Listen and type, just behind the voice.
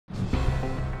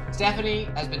Stephanie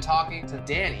has been talking to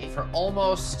Danny for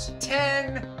almost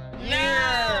 10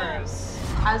 years.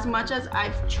 As much as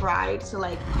I've tried to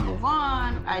like move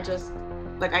on, I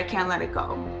can't let it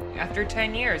go. After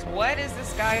 10 years, what is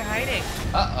this guy hiding?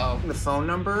 Uh-oh. The phone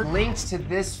number linked to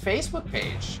this Facebook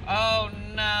page. Oh,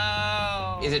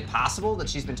 no. Is it possible that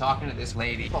she's been talking to this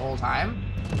lady the whole time?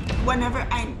 Whenever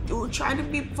I do try to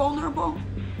be vulnerable,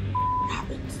 it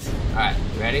happens. All right,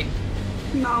 you ready?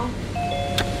 No.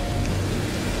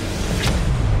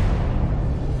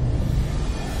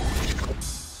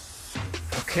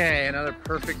 Okay, another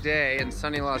perfect day in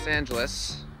sunny Los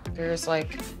Angeles. There's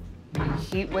like a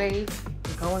heat wave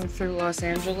going through Los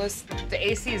Angeles.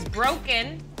 The AC is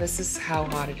broken. This is how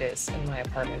hot it is in my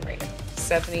apartment right now.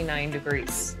 79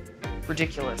 degrees.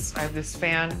 Ridiculous. I have this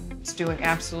fan. It's doing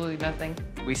absolutely nothing.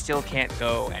 We still can't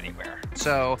go anywhere.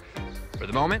 So, for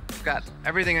the moment, I've got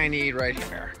everything I need right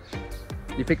here.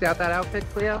 You picked out that outfit,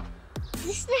 Cleo?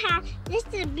 This is a hat. This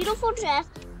is a beautiful dress.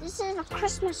 This is a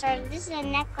Christmas shirt. This is a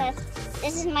necklace.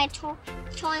 This is my toy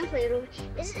room.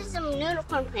 This is some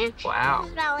unicorn pants. Wow.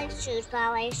 This is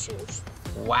ballet shoes.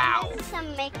 Wow. This is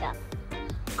some makeup.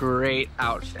 Great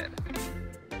outfit.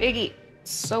 Iggy,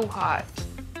 so hot.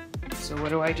 So what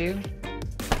do?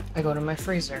 I go to my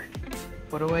freezer.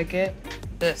 What do I get?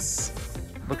 This.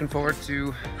 Looking forward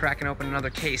to cracking open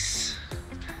another case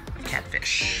of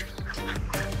Catfish.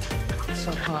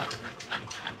 So hot.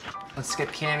 Let's get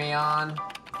Kamie on.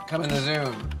 Come in the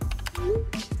Zoom.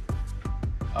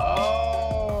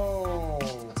 Oh!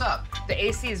 What's up? The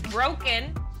AC is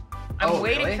broken. I'm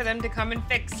waiting really? for them to come and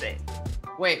fix it.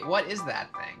 Wait, what is that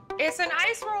thing? It's an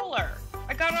ice roller.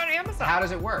 I got it on Amazon. How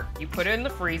does it work? You put it in the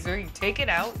freezer, you take it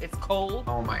out, it's cold.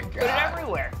 Oh my God. Put it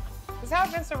everywhere. This is how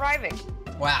I've been surviving.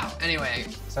 Wow. Anyway,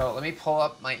 so let me pull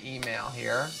up my email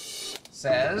here.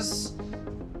 Says,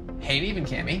 hey, Nev and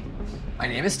Kamie. My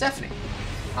name is Stephanie.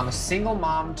 I'm a single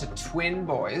mom to twin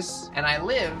boys, and I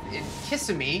live in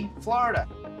Kissimmee, Florida.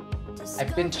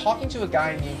 I've been talking to a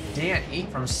guy named Danny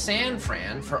from San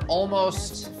Fran for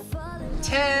almost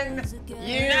 10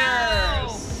 years.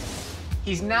 No!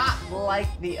 He's not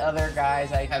like the other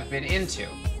guys I have been into.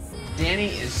 Danny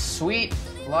is sweet,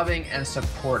 loving, and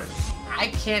supportive. I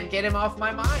can't get him off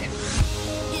my mind.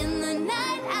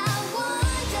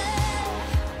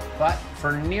 But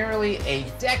for nearly a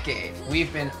decade,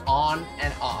 we've been on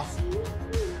and off.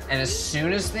 And as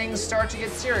soon as things start to get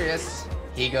serious,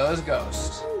 he goes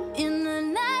ghost.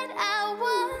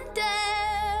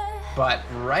 But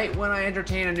right when I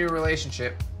entertain a new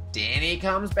relationship, Danny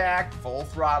comes back full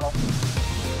throttle.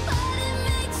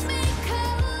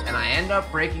 And I end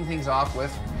up breaking things off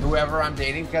with whoever I'm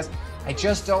dating because I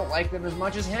just don't like them as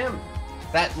much as him.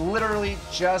 That literally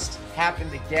just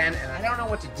happened again, and I don't know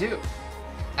what to do.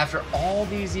 After all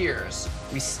these years,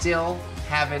 we still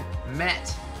haven't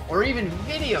met or even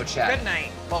video chat. Good night.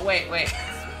 But wait.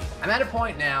 I'm at a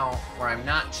point now where I'm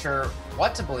not sure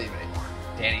what to believe anymore.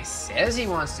 Danny says he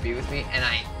wants to be with me, and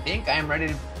I think I'm ready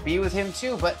to be with him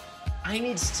too, but I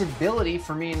need stability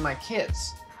for me and my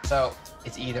kids. So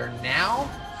it's either now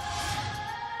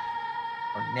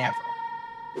or never.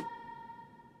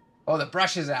 Oh, the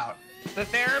brush is out. The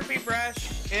therapy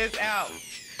brush is out.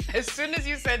 As soon as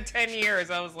you said 10 years,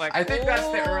 I was like, I think that's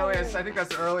the earliest. I think that's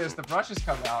the earliest the brushes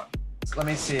come out. So let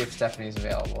me see if Stephanie's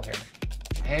available here.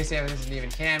 Hey, Stephanie, this is Nev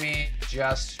and Kamie.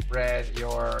 Just read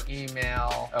your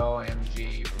email.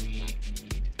 OMG, we need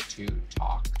to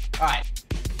talk. All right.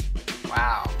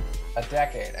 Wow, a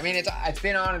decade. I mean, it's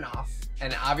been on and off,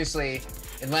 and obviously,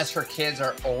 unless her kids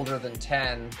are older than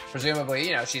 10, presumably,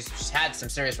 you know, she's had some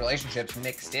serious relationships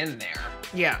mixed in there.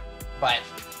 yeah. But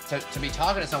to be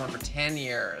talking to someone for 10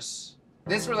 years,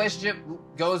 this relationship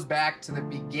goes back to the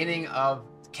beginning of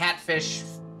Catfish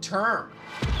term.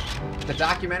 The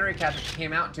documentary Catfish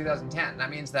came out in 2010. That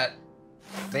means that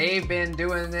they've been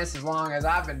doing this as long as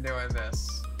I've been doing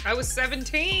this. I was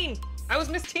 17. I was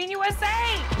Miss Teen USA.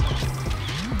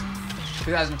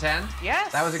 2010?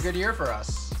 Yes. That was a good year for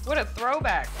us. What a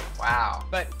throwback. Wow.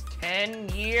 But 10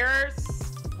 years?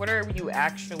 What are you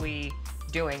actually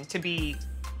doing to be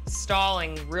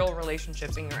stalling real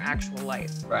relationships in your actual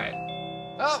life? Right.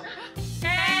 Oh!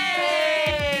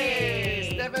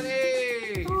 Hey!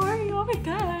 Stephanie! How are you? Oh my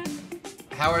God.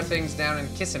 How are things down in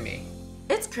Kissimmee?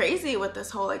 It's crazy with this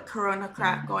whole like Corona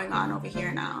crap going on over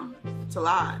here now. It's a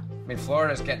lot. I mean,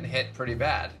 Florida's getting hit pretty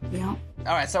bad. Yeah.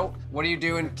 All right, so what do you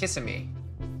do in Kissimmee?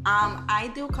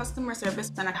 I do customer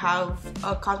service and I have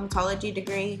a cosmetology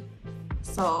degree.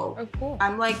 So Oh, cool.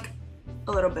 I'm like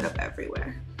a little bit of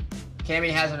everywhere.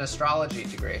 Kamie has an astrology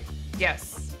degree.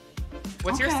 Yes.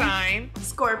 What's your Okay. sign?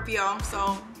 Scorpio,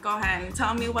 so go ahead and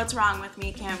tell me what's wrong with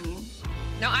me, Kamie.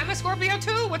 No, I'm a Scorpio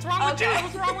too. What's wrong with you?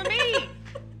 What's wrong with me?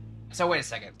 So wait a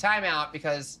second, time out,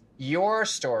 because your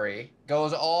story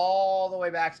goes all the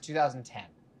way back to 2010.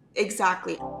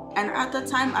 Exactly. And at the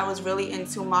time, I was really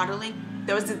into modeling.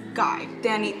 There was this guy,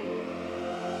 Danny.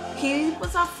 He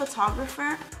was a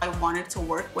photographer. I wanted to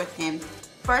work with him.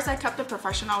 First, I kept it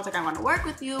professional. I was like, I want to work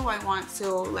with you. I want to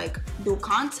like do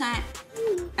content.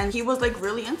 And he was like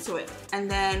really into it.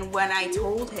 And then when I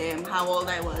told him how old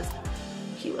I was,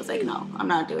 he was like, no, I'm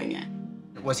not doing it.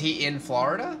 Was he in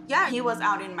Florida? Yeah, he was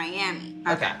out in Miami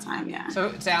at that time, yeah. So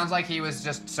it sounds like he was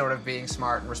just sort of being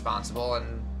smart and responsible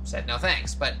and said no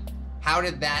thanks. But how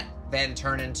did that then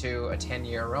turn into a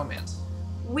 10-year romance?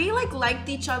 We like liked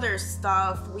each other's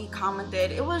stuff. We commented.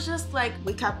 It was just like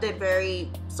we kept it very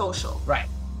social. Right.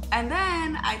 And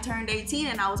then I turned 18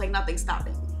 and I was like, nothing's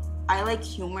stopping me. I like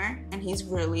humor and he's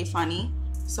really funny.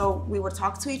 So we would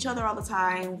talk to each other all the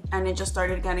time and it just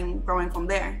started growing from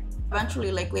there.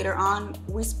 Eventually, like later on,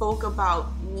 we spoke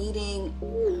about meeting,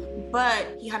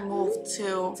 but he had moved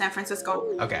to San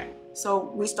Francisco. Okay.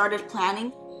 So we started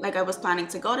planning. Like I was planning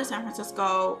to go to San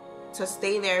Francisco, to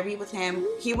stay there, be with him.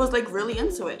 He was like really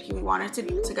into it. He wanted to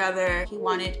be together. He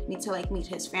wanted me to like meet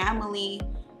his family.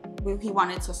 He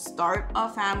wanted to start a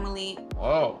family.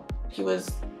 Whoa. He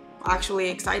was actually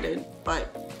excited,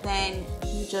 but then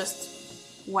he just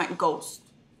went ghost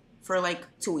for like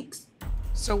 2 weeks.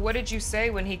 So what did you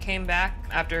say when he came back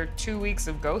after 2 weeks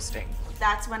of ghosting?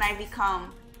 That's when I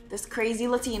become this crazy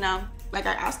Latina. Like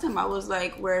I asked him, I was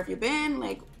like, where have you been?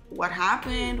 Like, what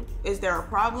happened? Is there a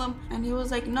problem? And he was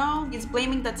like, no. He's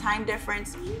blaming the time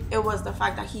difference. It was the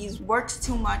fact that he's worked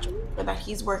too much, or that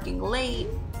he's working late,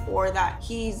 or that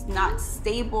he's not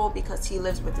stable because he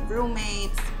lives with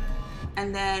roommates.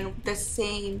 And then the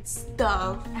same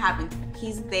stuff happened.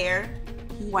 He's there,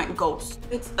 he went ghost.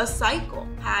 It's a cycle.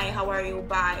 Hi, how are you?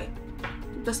 Bye.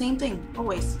 The same thing,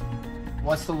 always.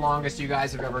 What's the longest you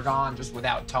guys have ever gone just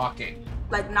without talking?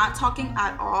 Like not talking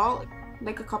at all,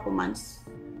 like a couple months.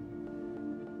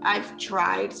 I've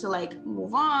tried to like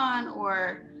move on,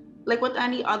 or like with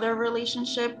any other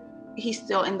relationship, he's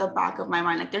still in the back of my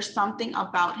mind. Like there's something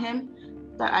about him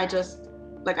that I just,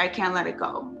 like I can't let it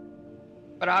go.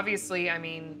 But obviously, I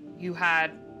mean, you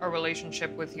had a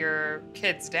relationship with your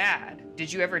kid's dad.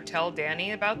 Did you ever tell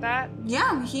Danny about that?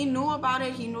 Yeah, he knew about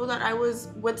it. He knew that I was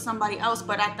with somebody else,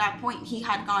 but at that point, he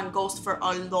had gone ghost for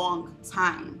a long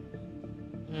time.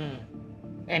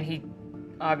 And he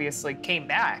obviously came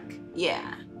back.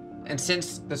 Yeah. And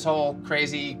since this whole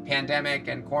crazy pandemic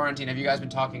and quarantine, have you guys been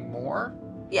talking more?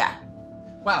 Yeah.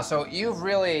 Wow, so you've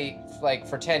really, like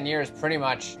for 10 years, pretty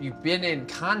much, you've been in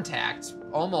contact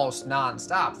almost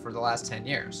nonstop for the last 10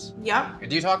 years. Yep.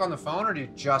 Do you talk on the phone or do you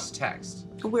just text?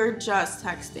 We're just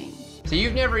texting. So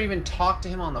you've never even talked to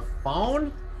him on the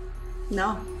phone?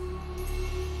 No.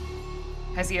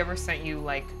 Has he ever sent you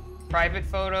like private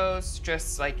photos,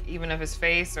 just like even of his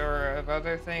face or of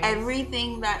other things?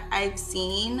 Everything that I've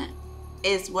seen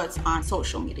is what's on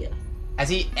social media. Has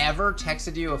he ever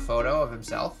texted you a photo of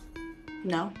himself?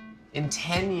 No. In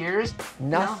 10 years?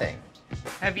 Nothing.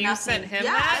 Have you sent him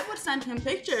Yeah, that? I would send him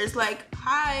pictures like,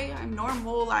 hi, I'm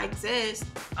normal, I exist.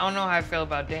 I don't know how I feel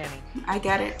about Danny. I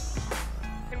get it.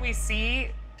 Can we see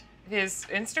his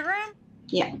Instagram?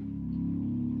 Yeah.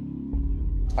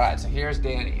 All right, so here's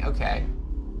Danny. Okay.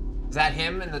 Is that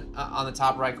him in the on the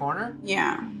top right corner?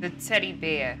 Yeah. The teddy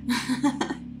bear.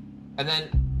 And then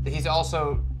he's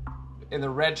also in the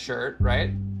red shirt,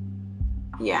 right?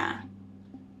 Yeah.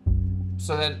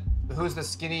 So then who's the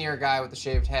skinnier guy with the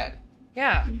shaved head?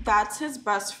 Yeah. That's his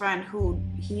best friend who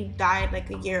he died like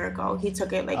a year ago. He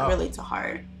took it like really to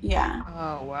heart. Yeah.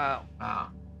 Oh, wow. Wow.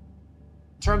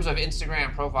 In terms of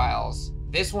Instagram profiles,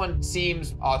 this one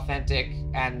seems authentic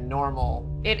and normal.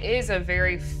 It is a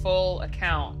very full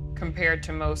account compared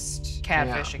to most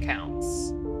catfish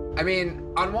accounts. I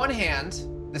mean, on one hand,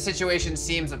 the situation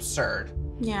seems absurd.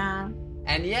 Yeah.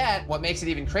 And yet, what makes it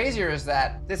even crazier is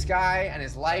that this guy and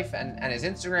his life and his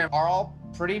Instagram are all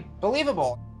pretty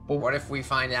believable. But what if we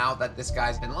find out that this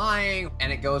guy's been lying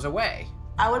and it goes away?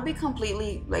 I would be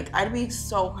completely, like, I'd be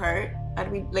so hurt.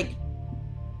 I'd be, like,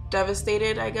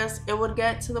 devastated, I guess it would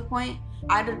get to the point.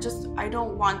 I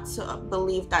don't want to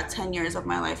believe that 10 years of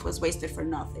my life was wasted for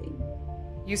nothing.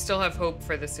 You still have hope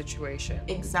for the situation.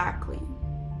 Exactly.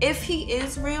 If he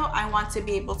is real, I want to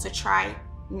be able to try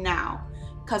now,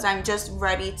 because I'm just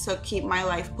ready to keep my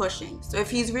life pushing. So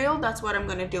if he's real, that's what I'm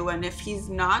gonna do. And if he's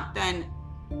not, then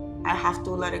I have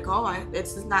to let it go.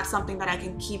 It's not something that I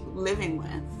can keep living with.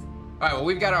 All right, well,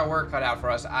 we've got our work cut out for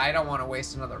us. I don't want to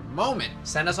waste another moment.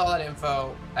 Send us all that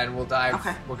info and we'll dive.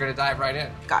 Okay. We're gonna dive right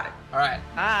in. Got it. All right.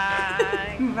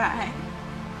 Bye. Bye.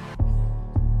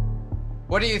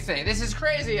 What do you think? This is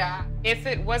crazy. If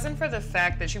it wasn't for the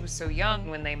fact that she was so young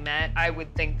when they met, I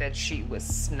would think that she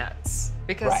was nuts.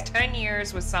 Because Right. 10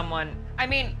 years with someone, I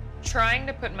mean, trying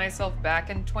to put myself back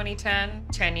in 2010,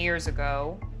 10 years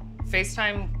ago,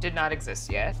 FaceTime did not exist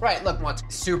yet. Right, look, what's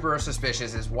super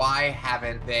suspicious is why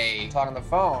haven't they talked on the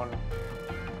phone?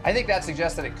 I think that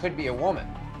suggests that it could be a woman.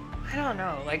 I don't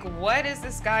know, like, what is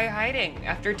this guy hiding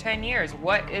after 10 years?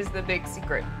 What is the big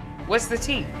secret? What's the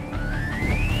tea?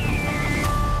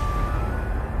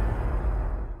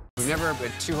 We've never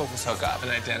had two hopefuls hook up. An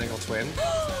identical twin?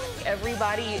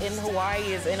 Everybody in Hawaii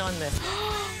is in on this.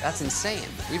 That's insane.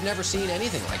 We've never seen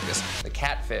anything like this. The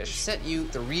Catfish Sent you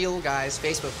the real guy's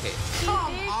Facebook page.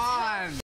 Come on!